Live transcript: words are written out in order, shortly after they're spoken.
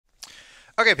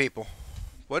Okay, people,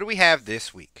 what do we have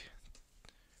this week?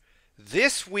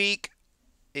 This week,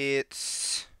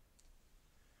 it's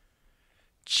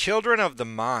Children of the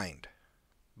Mind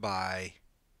by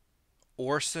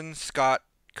Orson Scott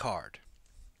Card.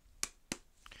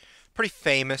 Pretty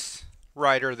famous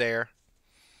writer there.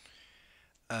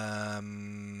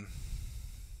 I'm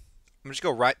just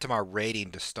go right to my rating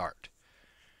to start,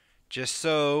 just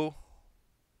so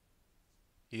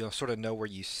you'll sort of know where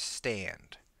you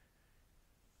stand.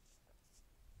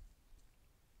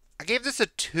 I gave this a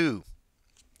 2.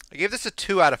 I gave this a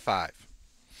 2 out of 5.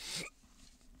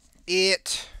 The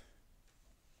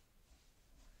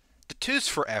two's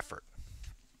for effort.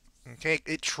 Okay,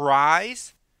 it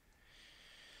tries,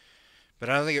 but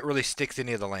I don't think it really sticks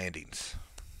any of the landings.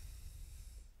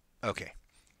 Okay.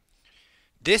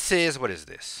 What is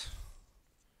this?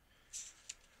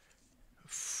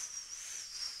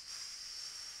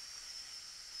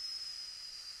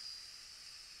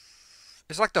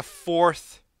 It's like the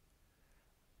fourth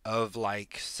of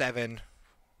like 7,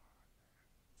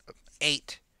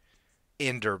 8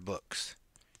 Ender books.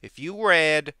 If you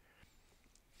read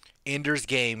Ender's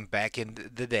Game back in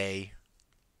the day,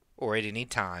 or at any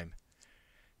time,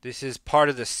 this is part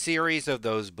of the series of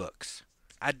those books.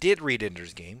 I did read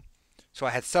Ender's Game, so I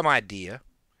had some idea.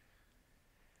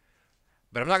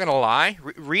 But I'm not going to lie,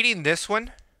 reading this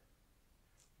one,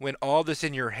 when all this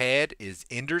in your head is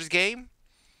Ender's Game,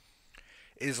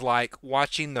 is like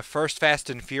watching the first Fast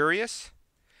and Furious,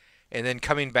 and then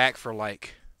coming back for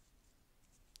like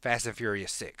Fast and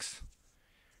Furious 6,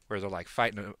 where they're like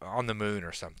fighting on the moon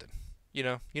or something. You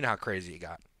know how crazy it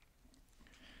got.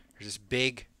 There's this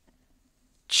big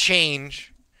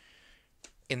change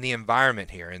in the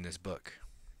environment here in this book.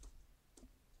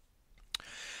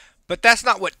 But that's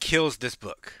not what kills this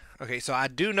book. Okay, so I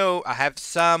do know, I have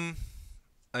some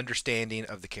understanding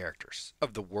of the characters,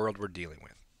 of the world we're dealing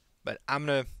with. But I'm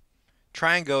going to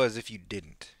try and go as if you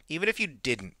didn't. Even if you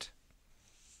didn't,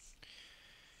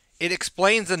 it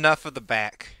explains enough of the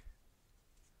back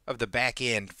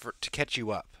end to catch you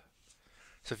up.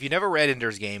 So if you never read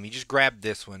Ender's Game, you just grab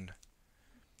this one,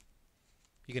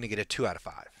 you're going to get a 2 out of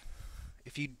 5.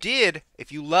 If you did,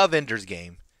 if you love Ender's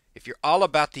Game, if you're all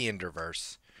about the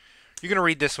Enderverse, you're going to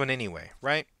read this one anyway,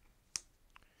 right?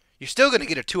 You're still going to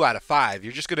get a 2 out of 5.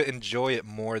 You're just going to enjoy it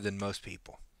more than most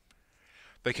people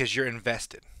because you're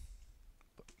invested.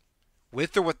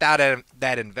 With or without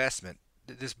that investment,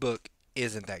 this book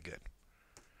isn't that good.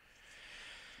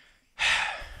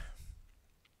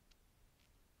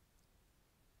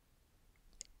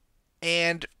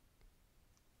 And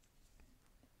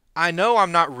I know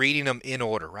I'm not reading them in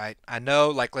order, right? I know,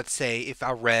 like, let's say if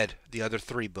I read the other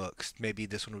 3 books, maybe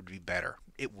this one would be better.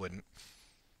 It wouldn't.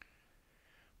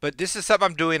 But this is something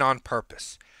I'm doing on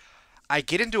purpose. I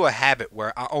get into a habit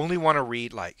where I only want to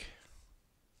read, like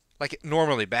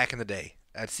normally back in the day,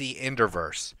 I'd see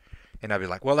Enderverse, and I'd be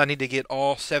like, well, I need to get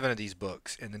all 7 of these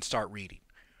books, and then start reading.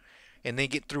 And then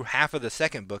get through half of the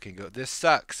second book and go, this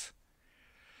sucks.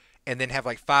 And then have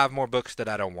like 5 more books that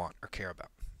I don't want or care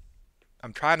about.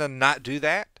 I'm trying to not do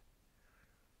that.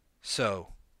 So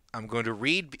I'm going to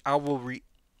read. I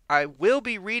will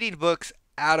be reading books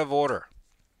out of order.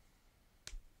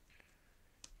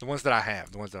 The ones that I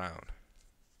have, the ones that I own.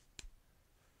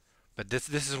 But this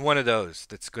is one of those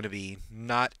that's going to be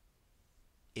not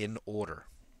in order,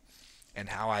 and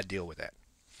how I deal with that.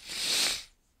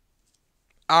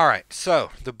 All right, so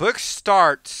the book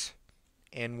starts,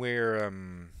 and we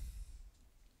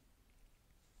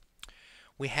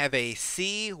have a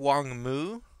Si Wang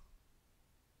Mu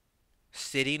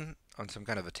sitting on some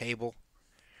kind of a table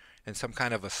in some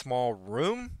kind of a small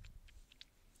room,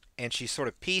 and she's sort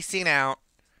of piecing out.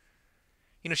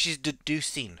 She's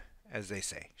deducing, as they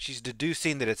say. She's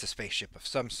deducing that it's a spaceship of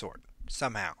some sort,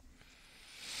 somehow.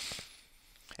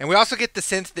 And we also get the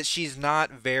sense that she's not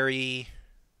very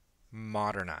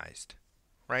modernized,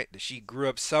 right? That she grew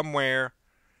up somewhere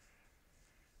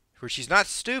where she's not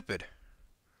stupid,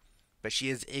 but she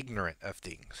is ignorant of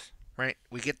things, right?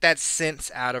 We get that sense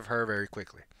out of her very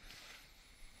quickly.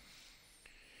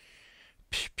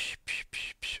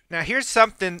 Now, here's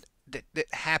something that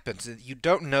happens that you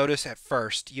don't notice at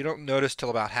first. You don't notice till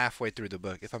about halfway through the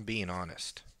book, if I'm being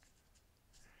honest.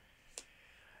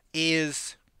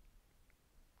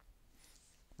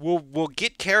 We'll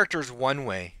get characters one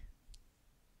way,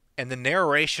 and the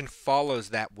narration follows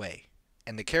that way,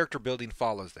 and the character building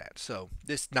follows that. So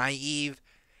this naive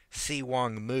Si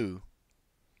Wang Mu,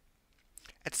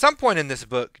 at some point in this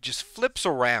book, just flips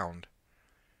around,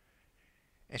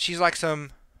 and she's like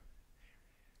some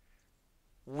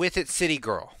with it city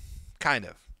girl, kind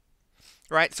of,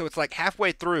 right? So it's like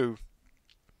halfway through,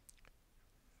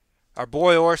 Our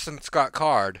boy Orson Scott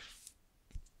Card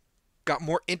got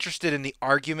more interested in the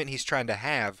argument he's trying to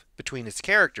have between his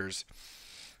characters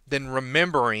than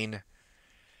remembering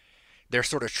their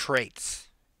sort of traits,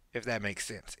 if that makes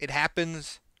sense. It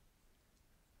happens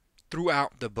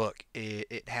throughout the book.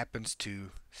 It happens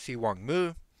to Si Wong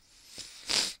Mu.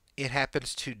 It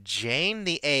happens to Jane,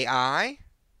 the AI,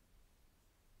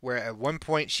 where at one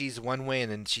point she's one way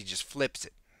and then she just flips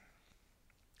it.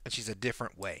 And she's a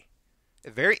different way.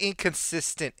 Very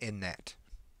inconsistent in that.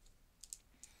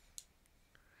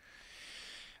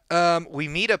 We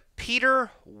meet a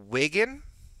Peter Wiggin.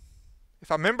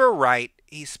 If I remember right,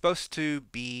 he's supposed to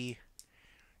be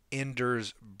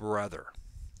Ender's brother.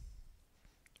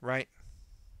 Right?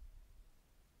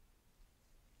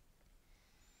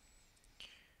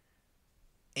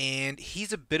 And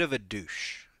he's a bit of a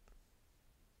douche.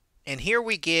 And here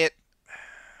we get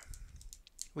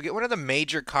one of the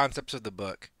major concepts of the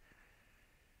book.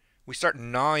 We start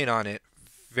gnawing on it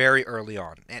very early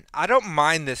on. And I don't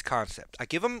mind this concept. I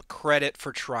give him credit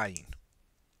for trying.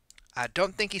 I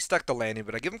don't think he stuck the landing,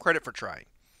 but I give him credit for trying.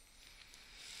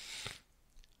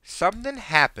 Something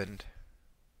happened,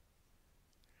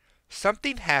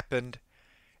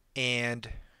 and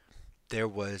there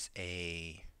was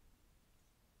a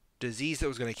disease that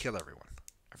was going to kill everyone.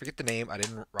 I forget the name. I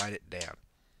didn't write it down.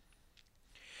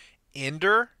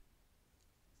 Ender,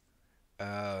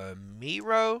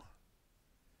 Miro,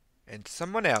 and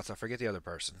someone else. I forget the other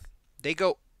person. They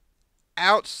go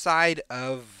outside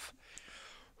of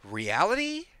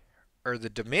reality or the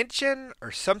dimension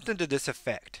or something to this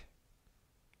effect.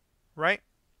 Right?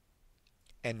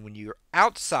 And when you're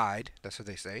outside, that's what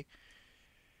they say,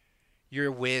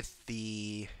 you're with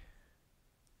the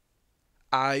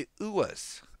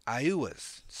Iuas.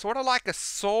 Sort of like a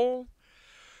soul,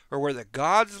 or where the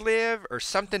gods live, or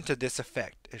something to this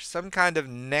effect. There's some kind of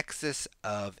nexus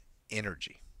of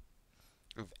energy.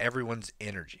 Of everyone's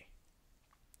energy.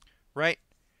 Right?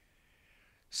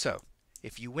 So,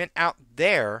 if you went out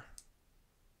there,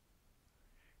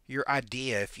 your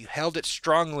idea, if you held it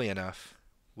strongly enough,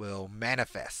 will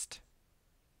manifest.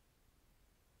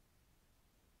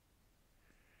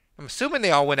 I'm assuming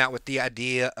they all went out with the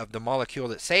idea of the molecule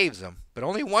that saves them, but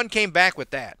only one came back with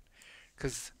that.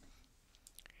 Because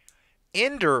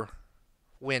Ender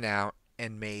went out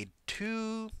and made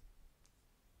two,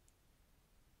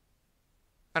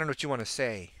 I don't know what you want to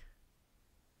say.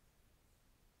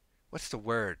 What's the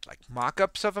word? Like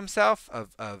mock-ups of himself?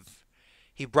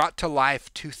 He brought to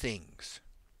life two things.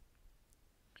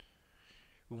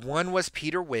 One was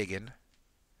Peter Wiggin.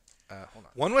 Hold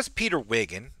on. One was Peter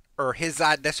Wiggin, or his.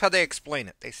 That's how they explain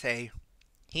it. They say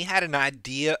he had an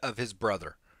idea of his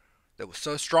brother that was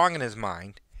so strong in his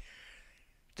mind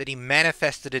that he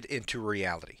manifested it into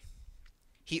reality.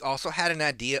 He also had an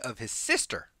idea of his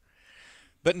sister,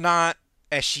 but not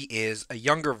as she is, a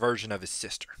younger version of his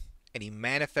sister. And he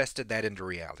manifested that into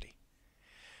reality.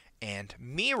 And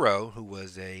Miro, who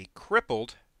was a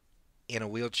crippled, in a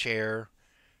wheelchair,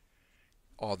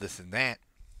 all this and that,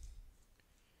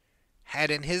 had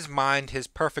in his mind his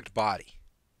perfect body.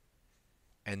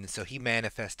 And so he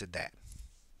manifested that.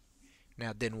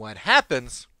 Now then what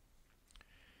happens,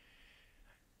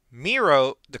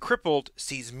 Miro, the crippled,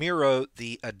 sees Miro,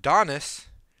 the Adonis,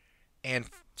 and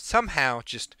somehow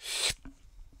just,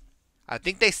 I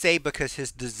think they say because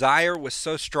his desire was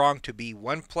so strong to be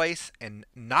one place and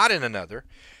not in another,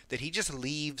 that he just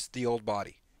leaves the old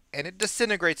body. And it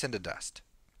disintegrates into dust.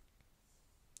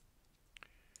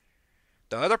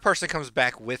 The other person comes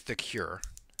back with the cure,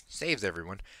 saves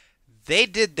everyone. They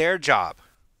did their job.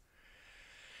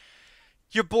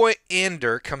 Your boy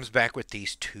Ender comes back with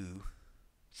these two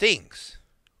things.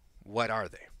 What are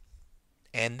they?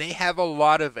 And they have a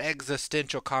lot of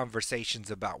existential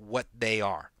conversations about what they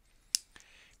are.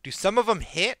 Do some of them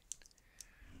hit?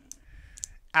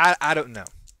 I don't know.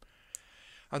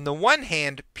 On the one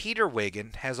hand, Peter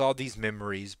Wiggin has all these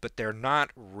memories, but they're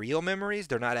not real memories.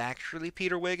 They're not actually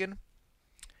Peter Wiggin.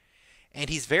 And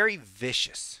he's very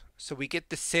vicious. So we get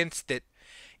the sense that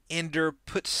Ender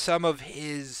put some of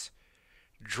his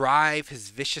drive, his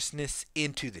viciousness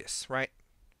into this, right?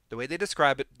 The way they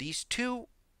describe it, these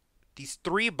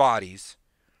three bodies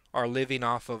are living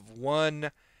off of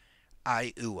one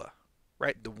Iua,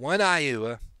 right? The one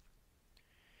Iua.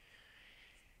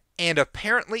 And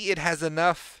apparently it has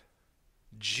enough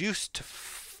juice to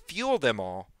fuel them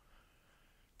all.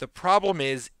 The problem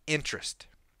is interest.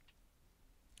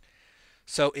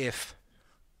 So if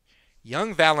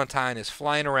young Valentine is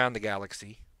flying around the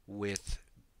galaxy with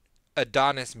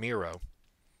Adonis Miro,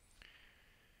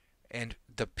 and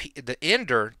the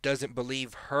Ender doesn't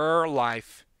believe her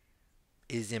life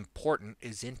is important,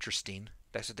 is interesting.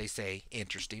 That's what they say,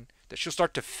 interesting. That she'll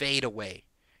start to fade away.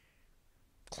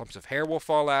 Clumps of hair will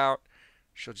fall out.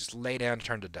 She'll just lay down and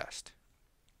turn to dust.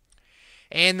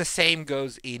 And the same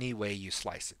goes any way you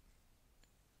slice it.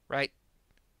 Right?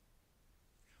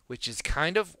 Which is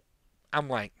kind of, I'm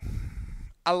like,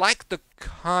 I like the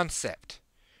concept.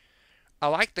 I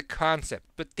like the concept.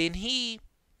 But then the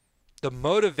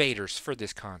motivators for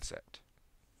this concept.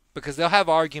 Because they'll have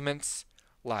arguments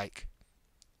like,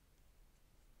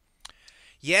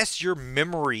 yes, your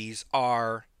memories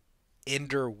are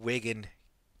Ender Wiggin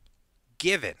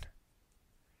given.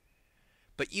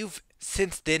 But you've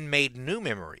since then made new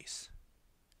memories.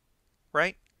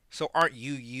 Right? So aren't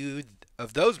you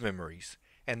of those memories?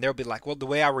 And they'll be like, well, the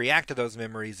way I react to those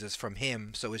memories is from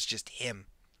him, so it's just him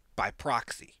by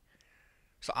proxy.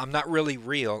 So I'm not really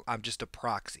real, I'm just a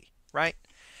proxy. Right?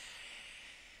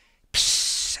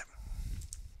 Psst.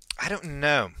 I don't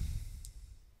know.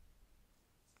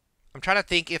 I'm trying to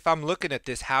think, if I'm looking at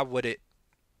this, how would it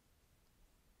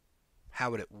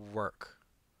work?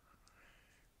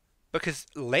 Because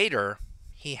later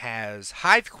he has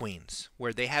hive queens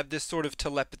where they have this sort of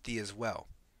telepathy as well.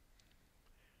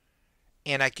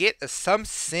 And I get some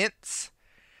sense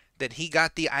that he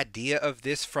got the idea of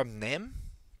this from them,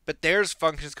 but theirs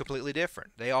functions completely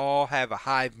different. They all have a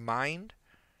hive mind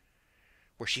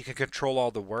where she can control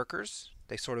all the workers.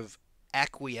 They sort of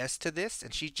acquiesce to this,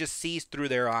 and she just sees through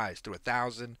their eyes, through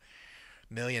 1,000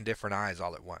 million different eyes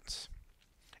all at once.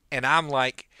 And I'm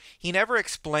like, he never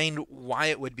explained why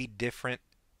it would be different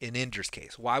in Ender's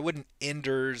case. Why wouldn't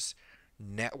Ender's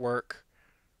network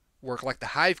work like the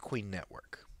Hive Queen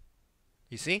network?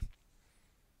 You see?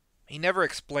 He never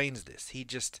explains this. He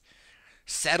just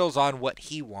settles on what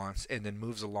he wants and then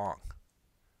moves along.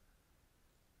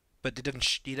 But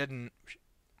he doesn't.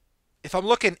 If I'm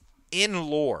looking in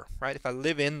lore, right? If I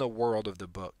live in the world of the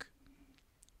book,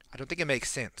 I don't think it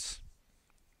makes sense.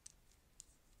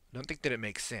 I don't think that it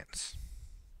makes sense.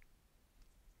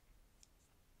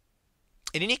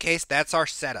 In any case, that's our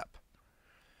setup.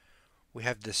 We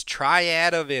have this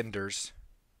triad of Enders.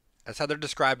 That's how they're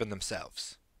describing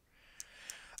themselves.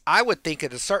 I would think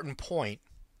at a certain point,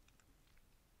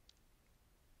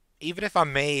 even if I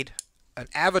made an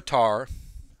avatar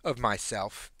of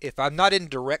myself, if I'm not in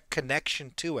direct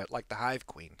connection to it, like the Hive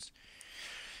Queens,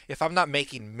 if I'm not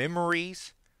making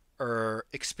memories or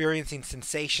experiencing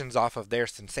sensations off of their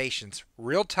sensations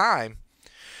real time,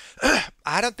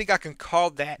 I don't think I can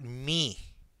call that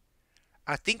me.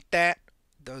 I think that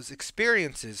those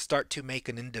experiences start to make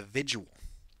an individual.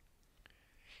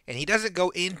 And he doesn't go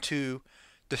into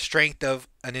the strength of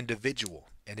an individual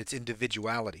and its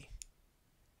individuality.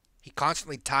 He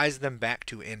constantly ties them back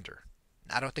to Ender.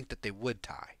 I don't think that they would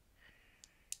tie.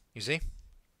 You see?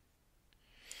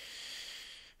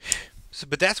 So,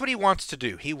 but that's what he wants to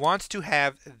do. He wants to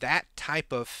have that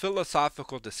type of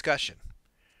philosophical discussion.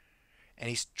 And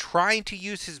he's trying to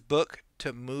use his book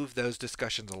to move those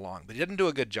discussions along. But he doesn't do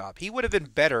a good job. He would have been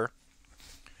better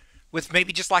with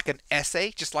maybe just like an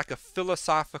essay, just like a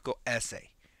philosophical essay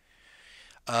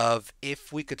of,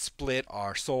 if we could split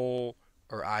our soul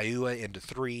or Iua into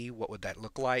 3, what would that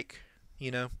look like?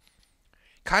 You know?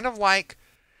 Kind of like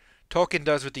Tolkien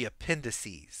does with the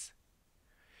appendices,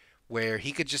 where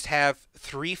he could just have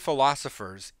 3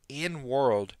 philosophers in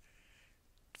world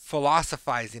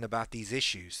philosophizing about these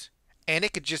issues. And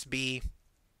it could just be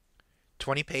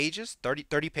 20 pages,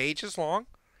 30 pages long,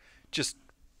 just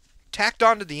tacked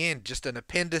on to the end, just an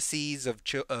appendices of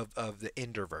the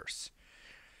Enderverse.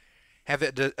 Have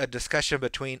a discussion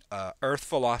between a Earth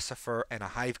philosopher and a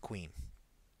Hive Queen.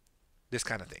 This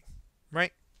kind of thing,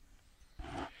 right?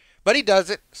 But he does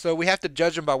it, so we have to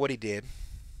judge him by what he did.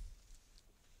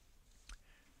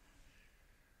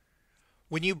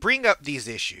 When you bring up these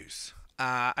issues,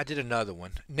 I did another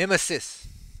one. Nemesis,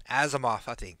 Asimov,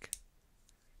 I think.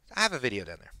 I have a video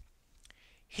down there.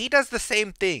 He does the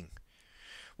same thing,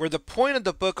 where the point of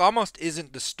the book almost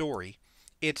isn't the story.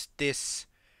 It's this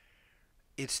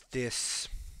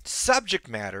subject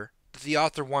matter that the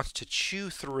author wants to chew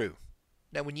through.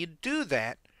 Now, when you do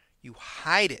that, you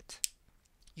hide it.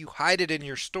 You hide it in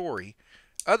your story.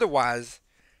 Otherwise,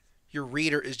 your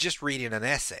reader is just reading an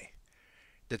essay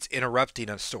that's interrupting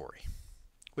a story,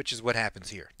 which is what happens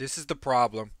here. This is the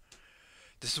problem.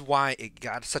 This is why it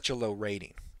got such a low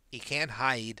rating. You can't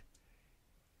hide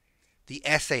the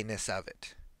essayness of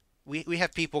it. We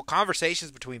have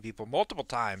conversations between people multiple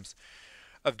times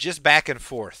of just back and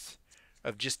forth,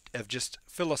 of just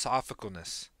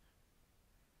philosophicalness.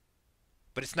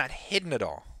 But it's not hidden at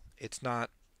all. It's not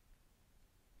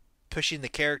pushing the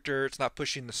character. It's not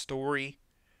pushing the story.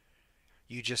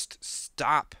 You just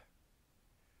stop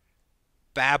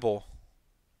babble,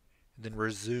 and then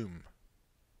resume.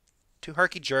 Too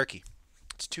herky jerky.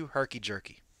 It's too herky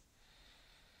jerky.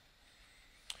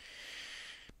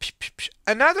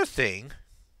 Another thing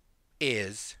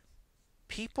is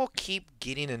people keep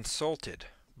getting insulted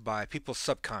by people's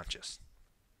subconscious.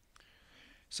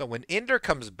 So when Ender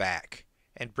comes back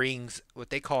and brings what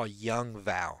they call young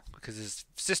Val, because his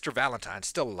sister Valentine's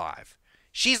still alive,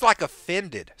 she's like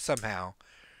offended somehow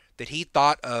that he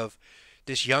thought of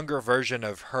this younger version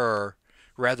of her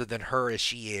rather than her as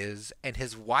she is, and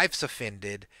his wife's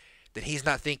offended that he's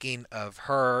not thinking of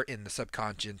her in the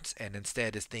subconscious and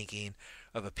instead is thinking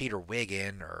of a Peter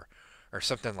Wiggin or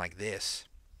something like this.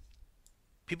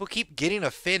 People keep getting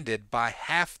offended by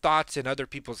half thoughts in other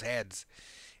people's heads.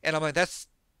 And I'm like, that's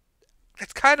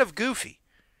kind of goofy.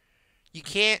 You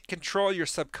can't control your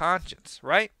subconscious,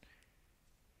 right?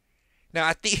 Now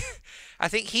I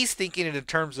think he's thinking it in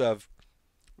terms of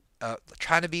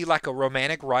trying to be like a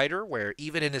romantic writer where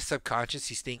even in his subconscious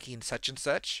he's thinking such and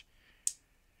such.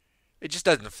 It just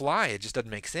doesn't fly. It just doesn't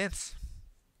make sense.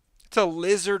 It's a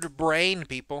lizard brain,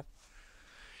 people.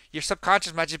 Your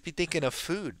subconscious might just be thinking of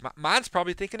food. Mine's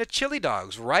probably thinking of chili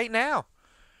dogs right now.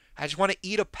 I just want to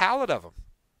eat a pallet of them.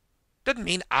 Doesn't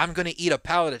mean I'm going to eat a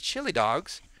pallet of chili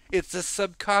dogs. It's a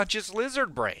subconscious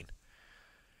lizard brain.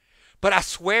 But I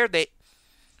swear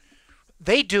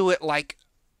they do it like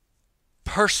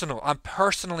personal. I'm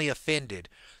personally offended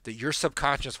that your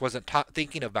subconscious wasn't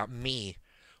thinking about me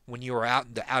when you were out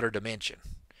in the outer dimension.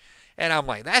 And I'm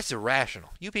like, that's irrational.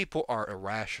 You people are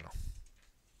irrational.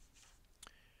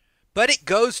 But it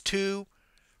goes to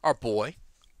our boy,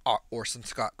 our Orson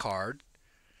Scott Card,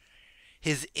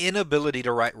 his inability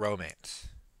to write romance.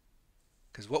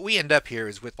 Because what we end up here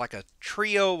is with like a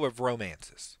trio of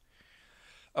romances.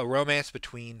 A romance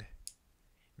between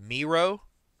Miro,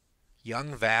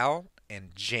 young Val,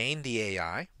 and Jane the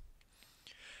AI.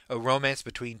 A romance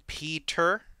between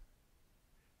Peter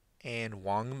and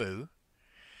Wang Mu.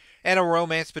 And a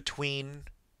romance between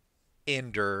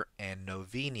Ender and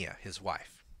Novinia, his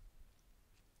wife.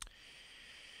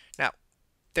 Now,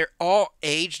 they're all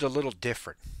aged a little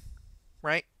different,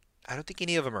 right? I don't think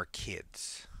any of them are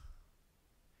kids.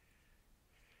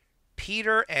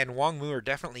 Peter and Wang Mu are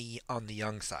definitely on the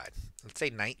young side. Let's say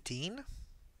 19.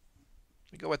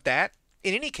 We go with that.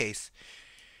 In any case,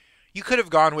 you could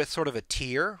have gone with sort of a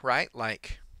tier, right?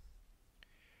 Like,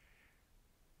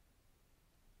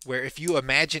 where if you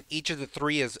imagine each of the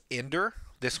three as Ender,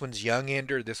 this one's young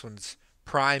Ender, this one's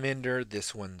prime Ender,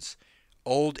 this one's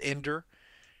old Ender,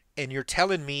 and you're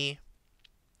telling me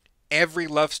every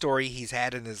love story he's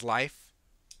had in his life,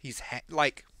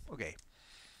 like, okay,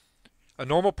 a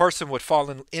normal person would fall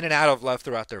in and out of love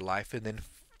throughout their life and then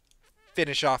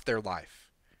finish off their life.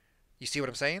 You see what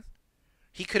I'm saying?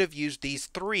 He could have used these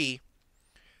three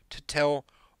to tell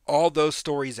all those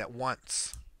stories at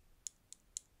once.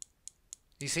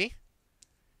 You see?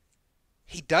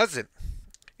 He doesn't.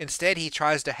 Instead, he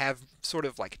tries to have sort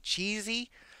of like cheesy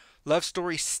love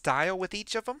story style with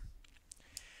each of them.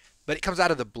 But it comes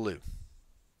out of the blue.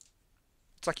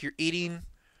 It's like you're eating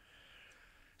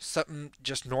something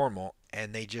just normal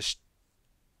and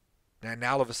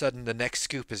now all of a sudden the next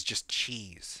scoop is just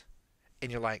cheese.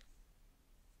 And you're like,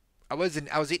 I was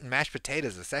eating mashed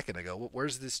potatoes a second ago.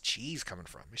 Where's this cheese coming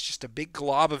from? It's just a big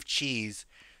glob of cheese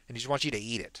and he just wants you to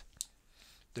eat it.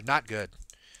 They're not good.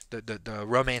 The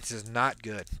romance is not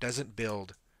good. It doesn't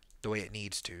build the way it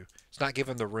needs to. It's not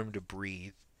given the room to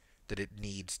breathe that it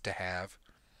needs to have.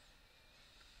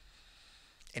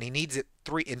 And he needs it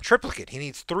in triplicate. He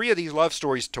needs 3 of these love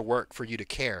stories to work for you to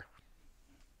care.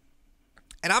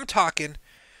 And I'm talking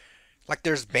like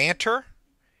there's banter,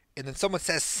 and then someone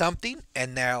says something,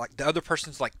 and they're like the other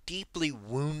person's like deeply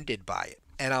wounded by it.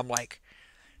 And I'm like,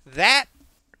 that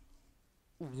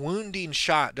wounding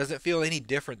shot doesn't feel any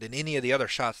different than any of the other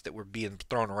shots that were being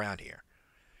thrown around here.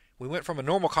 We went from a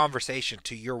normal conversation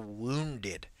to you're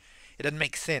wounded. It doesn't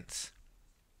make sense,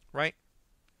 right?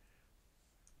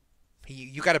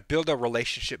 You got to build a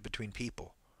relationship between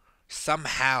people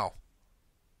somehow.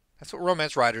 That's what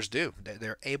romance writers do.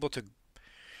 They're able to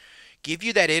give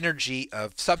you that energy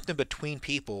of something between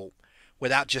people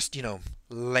without just,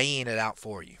 laying it out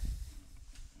for you.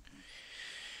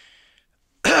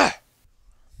 In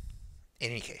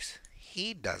any case,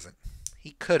 he doesn't.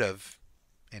 He could have,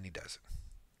 and he doesn't.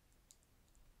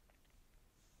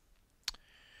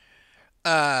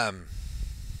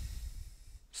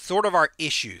 Sort of our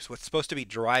issues, what's supposed to be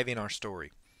driving our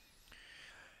story,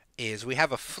 is we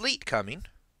have a fleet coming.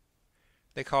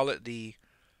 They call it the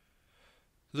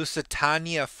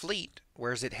Lusitania fleet.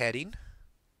 Where's it heading?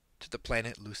 To the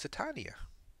planet Lusitania.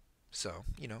 So,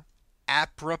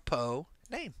 apropos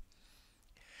name.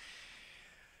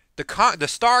 The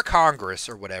Star Congress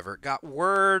or whatever got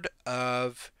word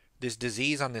of this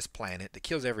disease on this planet that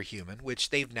kills every human, which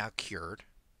they've now cured,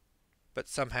 but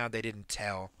somehow they didn't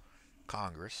tell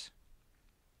Congress.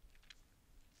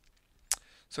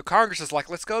 So Congress is like,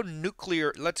 let's go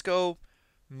nuclear, let's go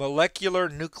molecular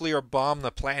nuclear bomb the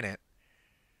planet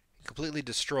and completely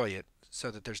destroy it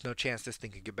so that there's no chance this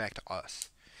thing can get back to us.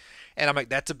 And I'm like,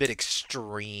 that's a bit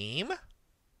extreme.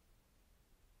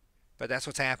 But that's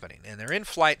what's happening. And they're in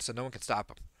flight, so no one can stop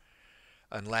them.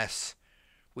 Unless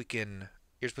we can...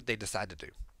 Here's what they decide to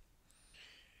do.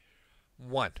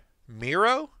 1.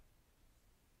 Miro,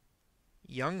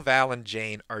 young Val, and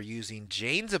Jane are using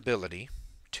Jane's ability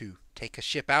to take a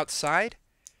ship outside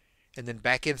and then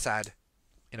back inside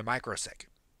in a microsecond.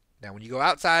 Now, when you go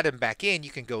outside and back in, you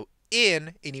can go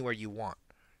in anywhere you want.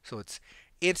 So it's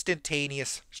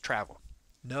instantaneous travel.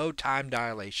 No time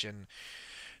dilation.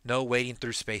 No waiting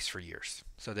through space for years.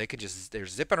 So they can just, they're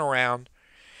zipping around.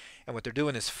 And what they're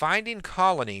doing is finding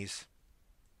colonies,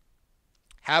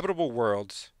 habitable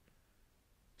worlds,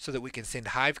 so that we can send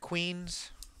hive queens.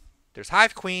 There's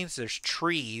hive queens, there's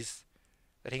trees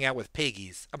that hang out with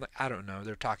piggies. I'm like, I don't know,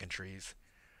 they're talking trees.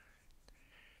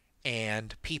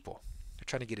 And people. They're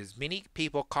trying to get as many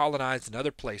people colonized in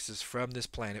other places from this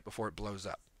planet before it blows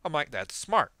up. I'm like, that's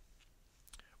smart.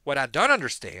 What I don't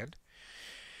understand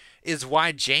is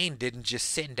why Jane didn't just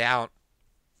send out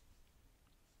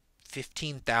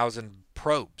 15,000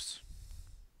 probes.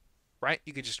 Right?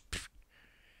 You could just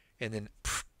and then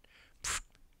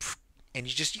and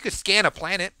you could scan a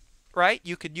planet, right?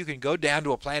 You can go down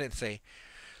to a planet and say,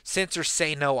 sensors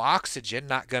say no oxygen,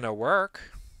 not gonna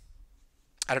work.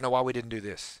 I don't know why we didn't do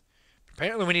this.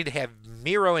 Apparently we need to have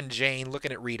Miro and Jane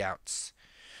looking at readouts.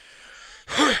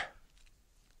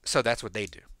 So that's what they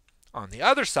do. On the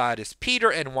other side is Peter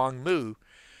and Wang Mu,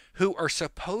 who are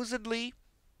supposedly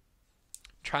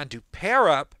trying to pair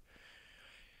up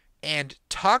and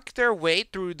talk their way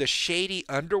through the shady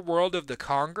underworld of the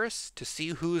Congress to see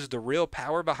who's the real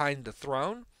power behind the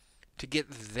throne, to get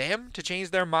them to change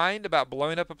their mind about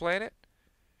blowing up a planet.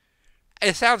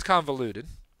 It sounds convoluted.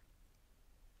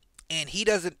 And he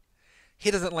doesn't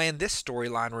land this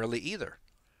storyline really either.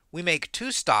 We make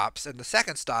 2 stops, and the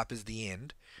second stop is the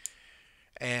end.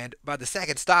 And by the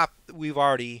second stop, we've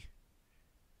already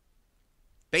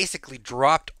basically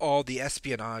dropped all the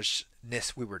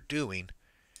espionage-ness we were doing.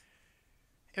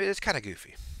 It's kind of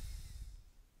goofy.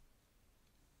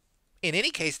 In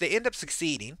any case, they end up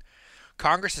succeeding.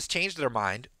 Congress has changed their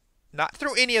mind, not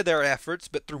through any of their efforts,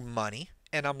 but through money.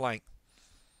 And I'm like,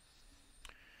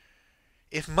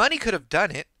 if money could have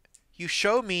done it, you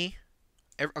show me...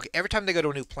 Every time they go to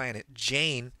a new planet,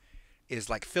 Jane is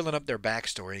like filling up their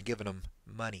backstory and giving them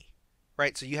money.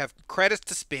 Right? So you have credits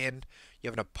to spend. You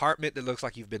have an apartment that looks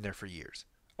like you've been there for years.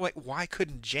 I'm like, why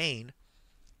couldn't Jane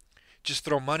just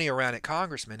throw money around at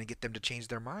congressmen and get them to change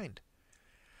their mind?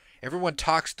 Everyone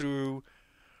talks through,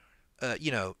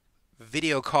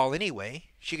 video call anyway.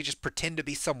 She could just pretend to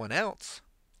be someone else.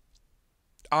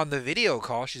 On the video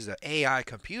call, she's an AI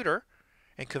computer,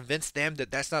 and convince them that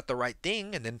that's not the right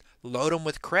thing, and then load them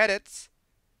with credits.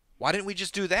 Why didn't we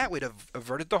just do that? We'd have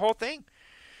averted the whole thing.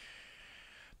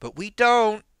 But we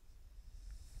don't.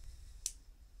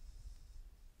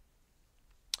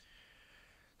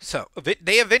 So,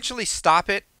 they eventually stop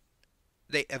it.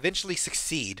 They eventually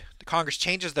succeed. The Congress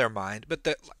changes their mind, but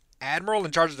the admiral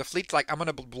in charge of the fleet's like, I'm going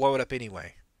to blow it up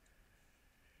anyway.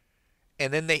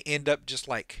 And then they end up just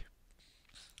like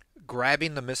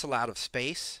grabbing the missile out of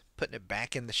space, putting it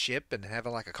back in the ship, and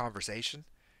having like a conversation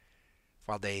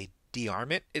while they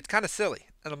de-arm it. It's kind of silly.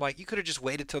 And I'm like, you could have just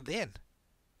waited till then.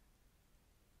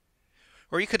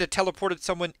 Or you could have teleported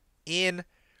someone in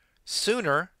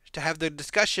sooner to have the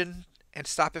discussion and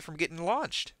stop it from getting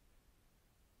launched.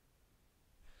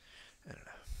 I don't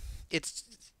know.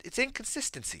 It's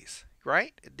inconsistencies,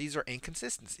 right? These are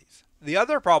inconsistencies. The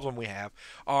other problem we have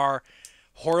are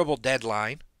horrible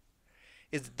deadline.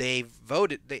 Is they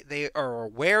voted, they are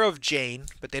aware of Jane,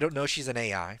 but they don't know she's an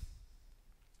AI.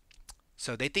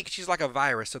 So they think she's like a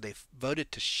virus, so they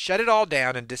voted to shut it all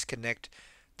down and disconnect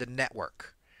the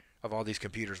network of all these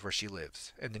computers where she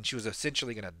lives. And then she was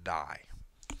essentially going to die.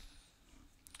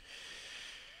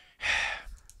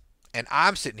 And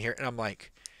I'm sitting here and I'm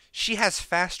like, she has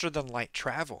faster than light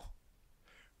travel.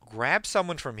 Grab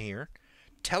someone from here,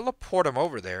 teleport them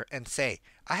over there, and say,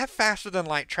 I have faster than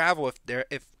light travel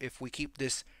if we keep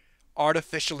this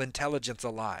artificial intelligence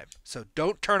alive. So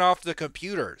don't turn off the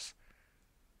computers.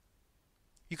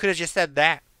 You could have just said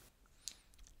that.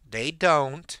 They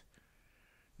don't.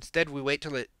 Instead, we wait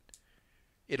till it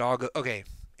all go. Okay,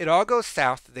 it all goes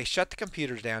south. They shut the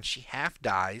computers down. She half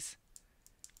dies.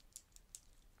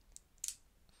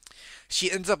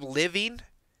 She ends up living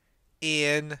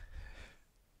in.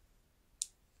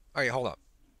 All right, hold up.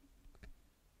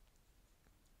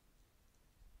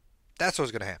 That's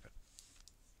what's going to happen.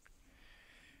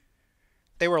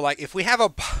 They were like, if we have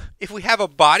a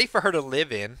body for her to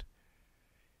live in,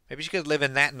 maybe she could live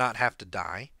in that and not have to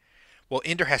die. Well,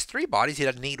 Ender has 3 bodies. He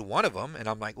doesn't need one of them. And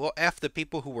I'm like, well, F the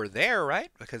people who were there, right?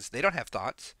 Because they don't have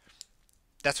thoughts.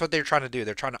 That's what they're trying to do.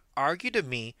 They're trying to argue to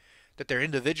me that their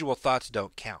individual thoughts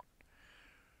don't count.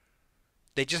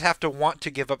 They just have to want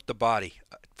to give up the body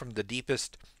from the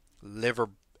deepest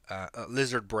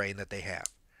lizard brain that they have.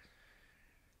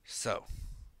 So,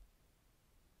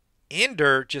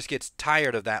 Ender just gets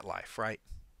tired of that life, right?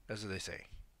 That's what they say.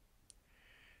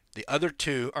 The other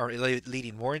 2 are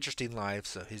leading more interesting lives,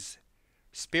 so his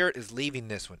spirit is leaving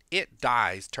this one. It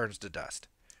dies, turns to dust.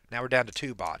 Now we're down to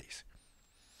 2 bodies.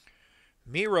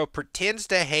 Miro pretends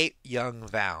to hate young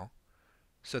Val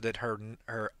so that her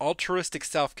altruistic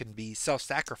self can be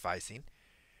self-sacrificing,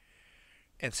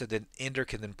 and so then Ender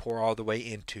can then pour all the way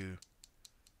into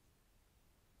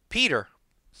Peter,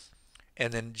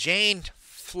 and then Jane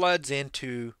floods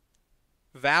into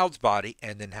Val's body,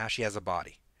 and then how she has a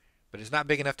body. But it's not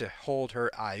big enough to hold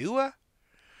her Aiua,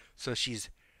 so she's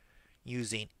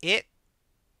using it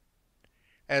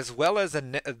as well as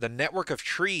the network of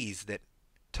trees that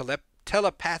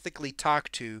telepathically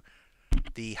talk to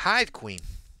the Hive Queen.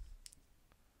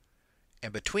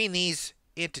 And between these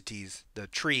entities, the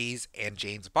trees and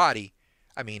Jane's body,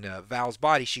 Val's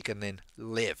body, she can then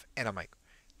live. And I'm like,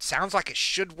 sounds like it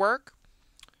should work.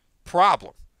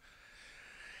 Problem.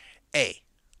 A.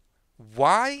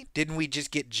 Why didn't we just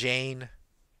get Jane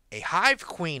a Hive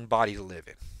Queen body to live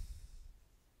in?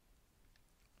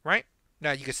 Right?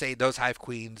 Now you could say those Hive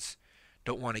Queens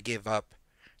don't want to give up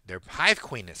their Hive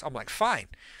Queenness. I'm like, fine.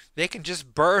 They can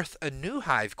just birth a new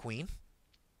Hive Queen.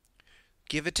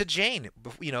 Give it to Jane,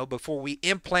 before we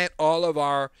implant all of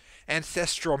our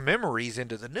ancestral memories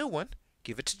into the new one.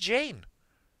 Give it to Jane.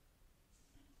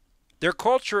 Their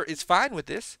culture is fine with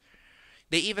this.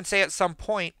 They even say at some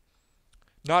point,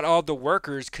 not all the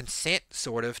workers consent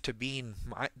sort of to being,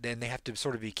 then they have to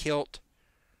sort of be killed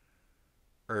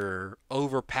or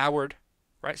overpowered,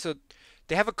 right? So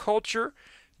they have a culture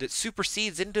that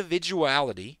supersedes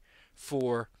individuality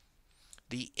for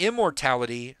the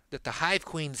immortality that the Hive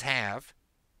Queens have,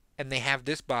 and they have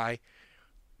this by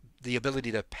the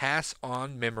ability to pass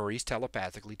on memories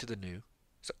telepathically to the new.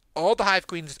 So all the Hive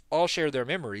Queens all share their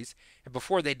memories, and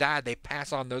before they die, they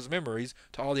pass on those memories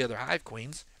to all the other Hive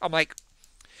Queens. I'm like,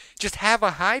 just have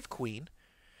a Hive Queen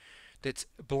that's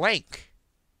blank.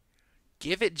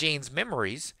 Give it Jane's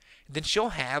memories, and then she'll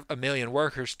have a million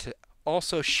workers to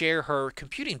also share her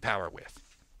computing power with.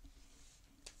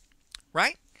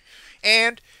 Right?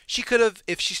 And she could have,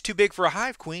 if she's too big for a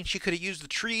Hive Queen, she could have used the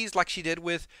trees like she did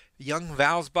with young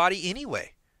Val's body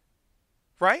anyway.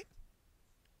 Right?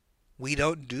 We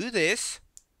don't do this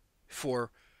for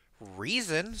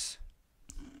reasons.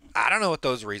 I don't know what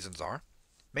those reasons are.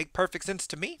 Make perfect sense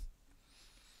to me.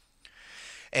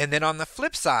 And then on the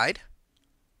flip side,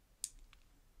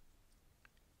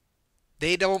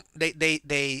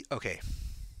 okay.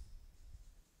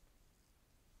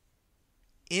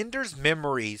 Ender's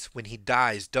memories when he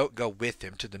dies don't go with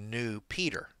him to the new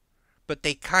Peter, but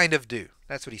they kind of do.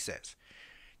 That's what he says.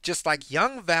 Just like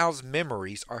young Val's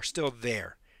memories are still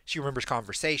there. She remembers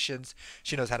conversations.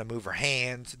 She knows how to move her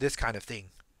hands, this kind of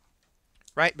thing.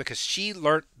 Right? Because she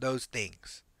learned those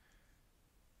things.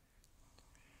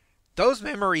 Those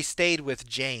memories stayed with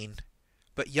Jane,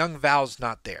 but young Val's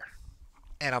not there.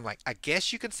 And I'm like, I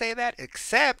guess you can say that,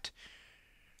 except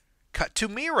cut to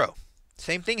Miro.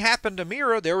 Same thing happened to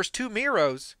Miro. There was 2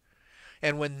 Miros.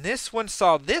 And when this one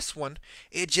saw this one,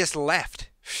 it just left.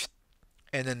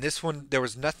 And then this one, there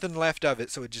was nothing left of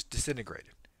it, so it just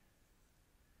disintegrated.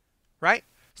 Right?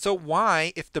 So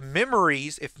why, if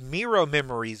Miro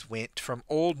memories went from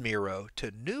old Miro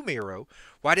to new Miro,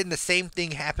 why didn't the same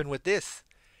thing happen with this?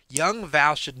 Young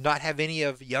Val should not have any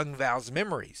of young Val's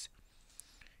memories.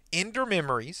 Ender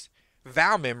memories,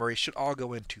 Val memories should all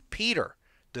go into Peter,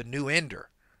 the new Ender.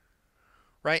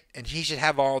 Right? And he should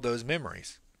have all those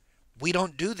memories. We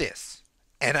don't do this.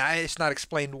 And it's not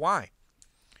explained why.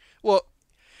 Well,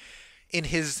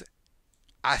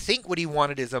 I think what he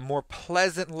wanted is a more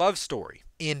pleasant love story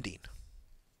ending.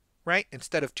 Right?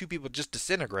 Instead of 2 people just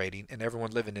disintegrating and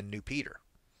everyone living in new Peter.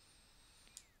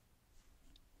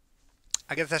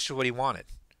 I guess that's just what he wanted.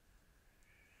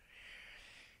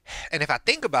 And if I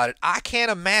think about it, I can't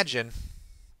imagine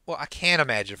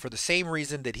for the same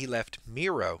reason that he left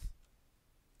Miro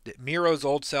that Miro's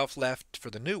old self left for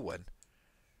the new one.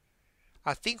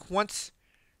 I think once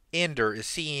Ender is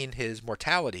seeing his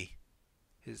mortality,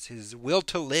 his will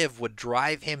to live would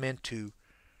drive him into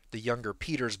the younger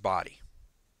Peter's body,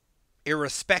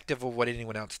 irrespective of what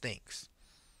anyone else thinks.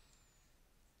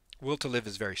 Will to live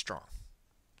is very strong.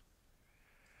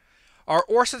 Our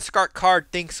Orson Scott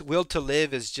Card thinks will to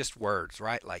live is just words,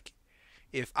 right? Like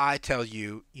if I tell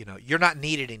you, you're not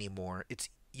needed anymore, it's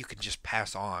you can just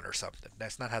pass on or something.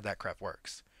 That's not how that crap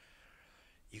works.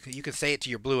 You can say it to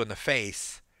your blue in the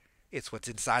face. It's what's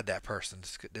inside that person.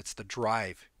 It's the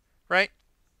drive, right?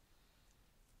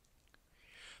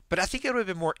 But I think it would have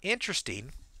been more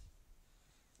interesting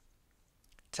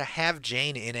to have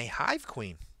Jane in a hive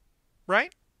queen,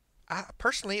 right?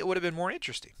 Personally, it would have been more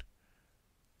interesting.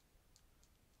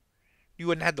 You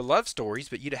wouldn't have had the love stories,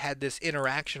 but you'd have had this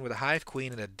interaction with a hive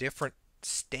queen in a different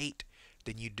state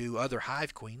than you do other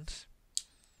hive queens.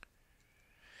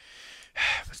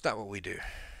 That's not what we do.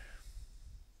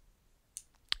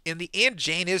 In the end,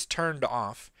 Jane is turned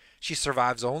off. She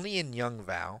survives only in Young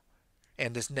Val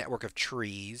and this network of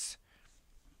trees.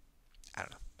 I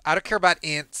don't know. I don't care about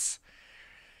Ints,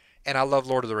 and I love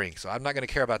Lord of the Rings, so I'm not going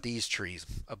to care about these trees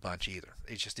a bunch either.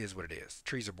 It just is what it is.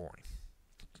 Trees are boring.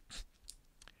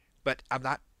 But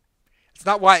it's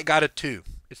not why it got a 2.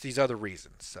 It's these other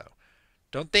reasons. So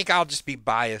don't think I'll just be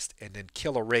biased and then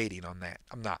kill a rating on that.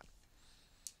 I'm not.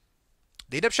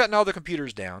 They end up shutting all the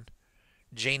computers down.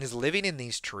 Jane is living in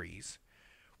these trees.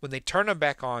 When they turn them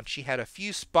back on, she had a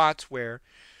few spots where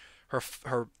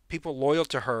her people loyal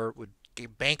to her would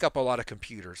bank up a lot of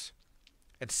computers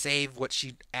and save what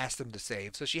she asked them to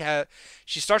save. So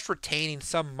she starts retaining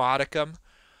some modicum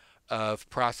of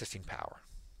processing power.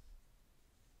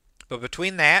 But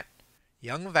between that,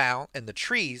 Young Val, and the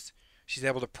trees, she's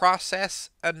able to process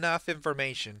enough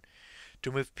information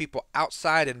to move people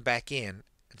outside and back in,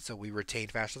 and so we retain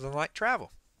faster than light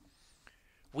travel.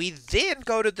 We then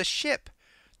go to the ship,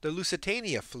 the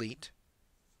Lusitania fleet,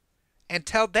 and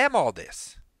tell them all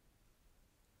this.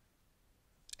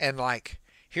 And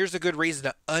here's a good reason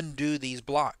to undo these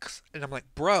blocks. And I'm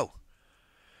like, bro,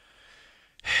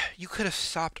 you could have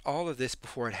stopped all of this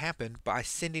before it happened by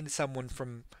sending someone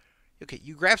from... Okay,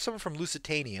 you grab someone from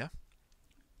Lusitania,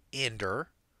 Ender,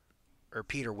 or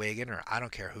Peter Wiggin, or I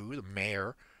don't care who, the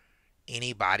mayor,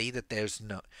 anybody that there's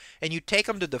no... And you take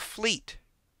them to the fleet.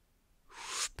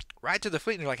 Right to the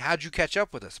fleet, and you're like, how'd you catch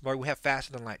up with us? Well, we have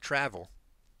faster than light travel.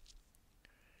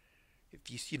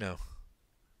 If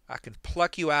I can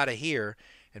pluck you out of here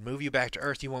and move you back to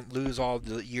Earth, you won't lose all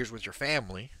the years with your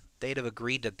family. They'd have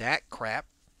agreed to that crap.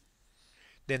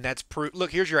 Then that's proof.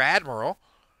 Look, here's your admiral.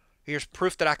 Here's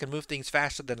proof that I can move things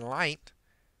faster than light.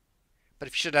 But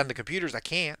if you shut down the computers, I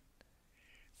can't.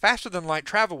 Faster than light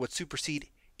travel would supersede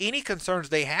any concerns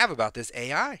they have about this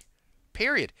AI.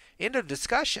 Period. End of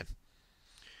discussion.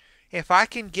 If I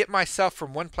can get myself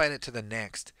from one planet to the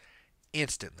next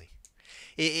instantly,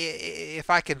 if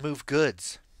I can move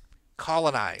goods,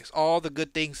 colonize, all the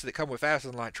good things that come with faster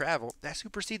than light travel, that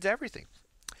supersedes everything.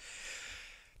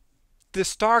 The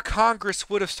Star Congress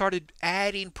would have started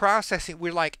adding processing.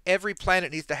 We're like, every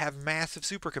planet needs to have massive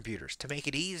supercomputers to make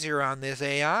it easier on this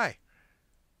AI.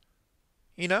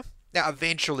 Now,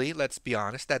 eventually, let's be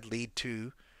honest, that'd lead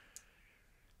to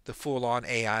the full-on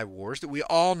AI wars that we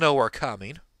all know are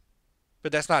coming.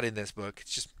 But that's not in this book.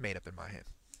 It's just made up in my head.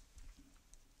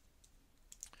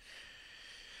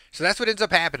 So that's what ends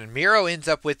up happening. Miro ends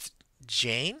up with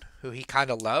Jane, who he kind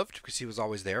of loved because he was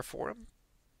always there for him.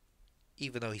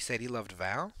 Even though he said he loved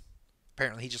Val.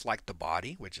 Apparently he just liked the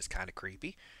body, which is kind of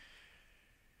creepy.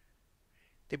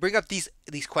 They bring up these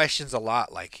questions a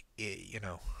lot, like,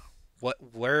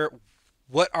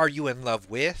 what are you in love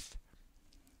with?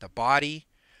 The body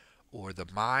or the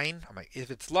mind? I'm like, if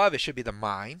it's love, it should be the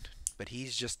mind. But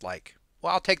he's just like,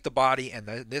 well, I'll take the body and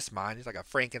this mind. He's like a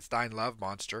Frankenstein love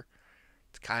monster.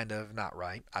 It's kind of not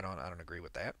right. I don't agree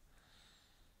with that.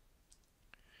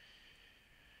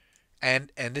 And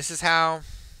this is how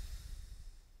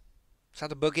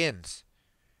the book ends.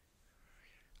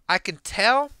 I can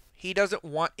tell he doesn't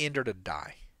want Ender to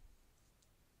die.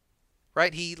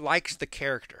 Right? He likes the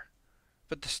character.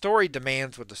 But the story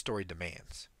demands what the story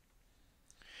demands.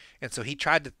 And so he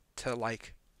tried to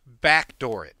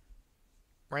backdoor it.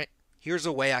 Right? Here's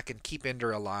a way I can keep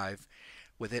Ender alive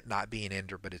with it not being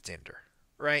Ender, but it's Ender.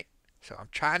 Right? So I'm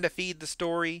trying to feed the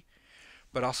story,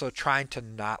 but also trying to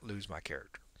not lose my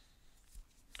character.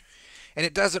 And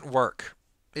it doesn't work.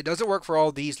 It doesn't work for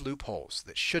all these loopholes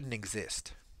that shouldn't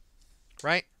exist.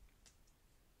 Right?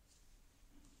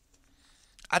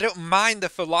 I don't mind the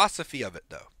philosophy of it,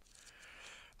 though.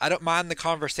 I don't mind the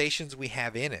conversations we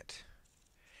have in it.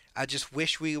 I just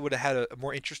wish we would have had a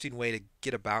more interesting way to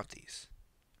get about these.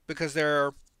 Because there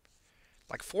are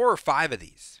like 4 or 5 of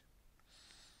these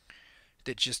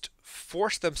that just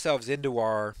force themselves into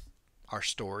our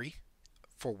story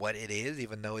for what it is,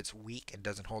 even though it's weak and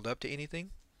doesn't hold up to anything.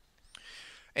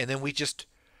 And then we just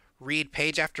read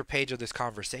page after page of this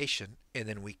conversation, and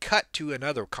then we cut to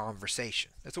another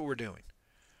conversation. That's what we're doing.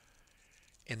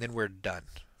 And then we're done.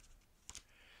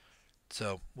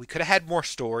 So we could have had more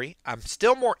story. I'm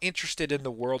still more interested in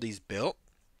the world he's built.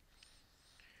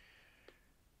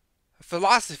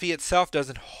 Philosophy itself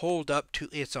doesn't hold up to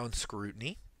its own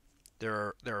scrutiny.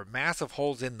 There are massive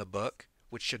holes in the book,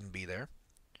 which shouldn't be there.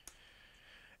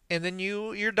 And then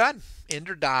you're done.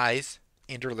 Ender dies.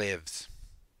 Ender lives.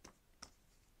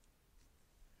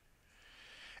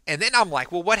 And then I'm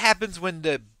like, well, what happens when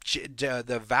the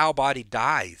Val body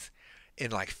dies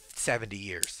in like 70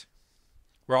 years?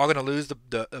 We're all going to lose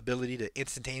the ability to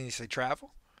instantaneously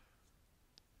travel?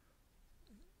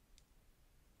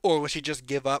 Or will she just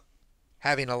give up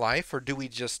having a life? Or do we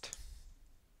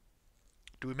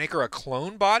make her a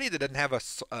clone body that doesn't have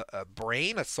a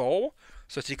brain, a soul,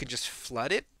 so she can just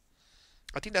flood it?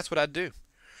 I think that's what I'd do.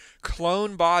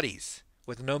 Clone bodies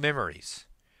with no memories.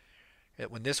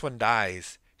 When this one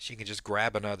dies, she can just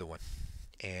grab another one.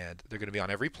 And they're going to be on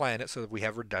every planet so that we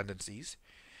have redundancies.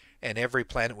 And every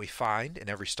planet we find and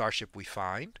every starship we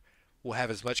find will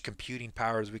have as much computing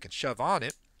power as we can shove on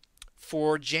it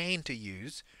for Jane to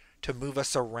use to move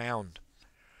us around.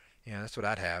 Yeah, that's what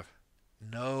I'd have.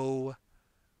 No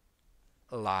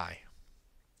lie.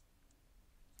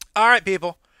 All right,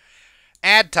 people.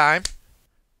 Ad time.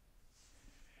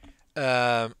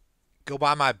 Go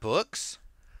buy my books.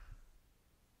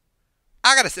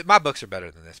 I gotta say, my books are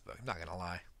better than this book. I'm not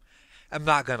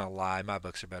gonna lie. My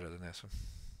books are better than this one.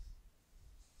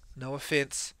 No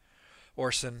offense,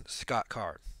 Orson Scott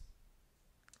Card.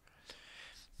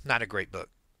 Not a great book.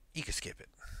 You can skip it.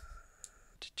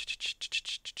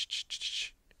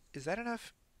 Is that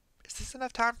enough? Is this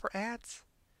enough time for ads?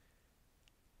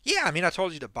 Yeah, I mean, I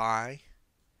told you to buy.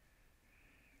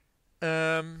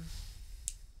 No,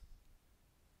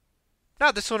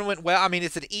 this one went well. I mean,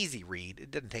 it's an easy read. It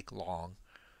didn't take long.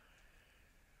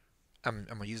 I'm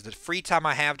going to use the free time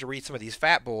I have to read some of these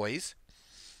fat boys.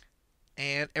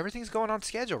 And everything's going on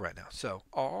schedule right now. So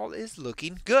all is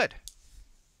looking good.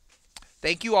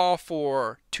 Thank you all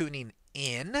for tuning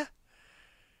in.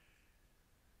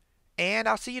 And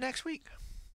I'll see you next week.